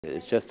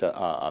It's just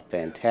a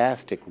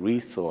fantastic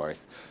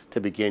resource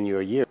to begin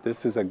your year.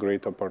 This is a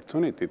great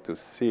opportunity to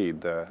see,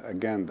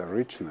 again, the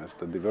richness,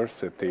 the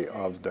diversity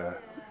of the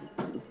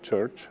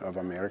Church of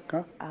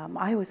America.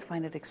 I always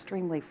find it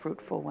extremely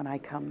fruitful when I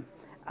come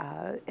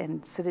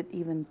and sit at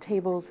even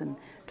tables and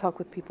talk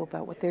with people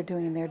about what they're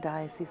doing in their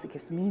diocese. It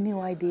gives me new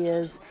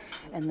ideas,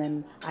 and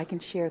then I can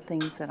share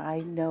things that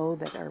I know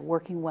that are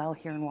working well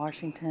here in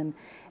Washington,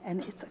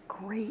 and it's a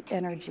great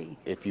energy.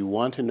 If you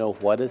want to know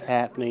what is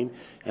happening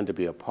and to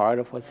be a part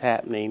of what's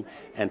happening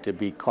and to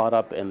be caught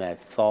up in that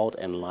salt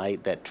and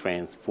light that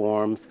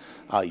transforms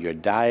your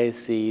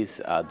diocese,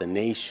 the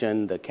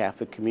nation, the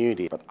Catholic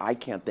community. But I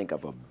can't think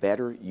of a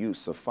better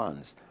use of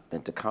funds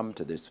than to come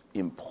to this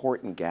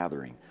important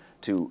gathering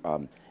to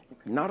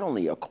not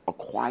only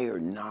acquire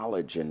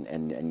knowledge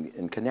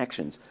and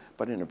connections,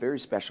 but in a very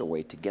special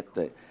way to get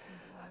the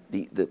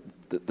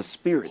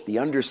spirit, the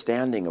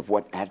understanding of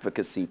what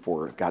advocacy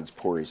for God's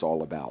poor is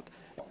all about.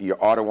 You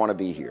ought to want to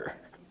be here.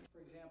 For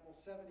example,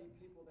 70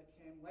 people that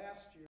came last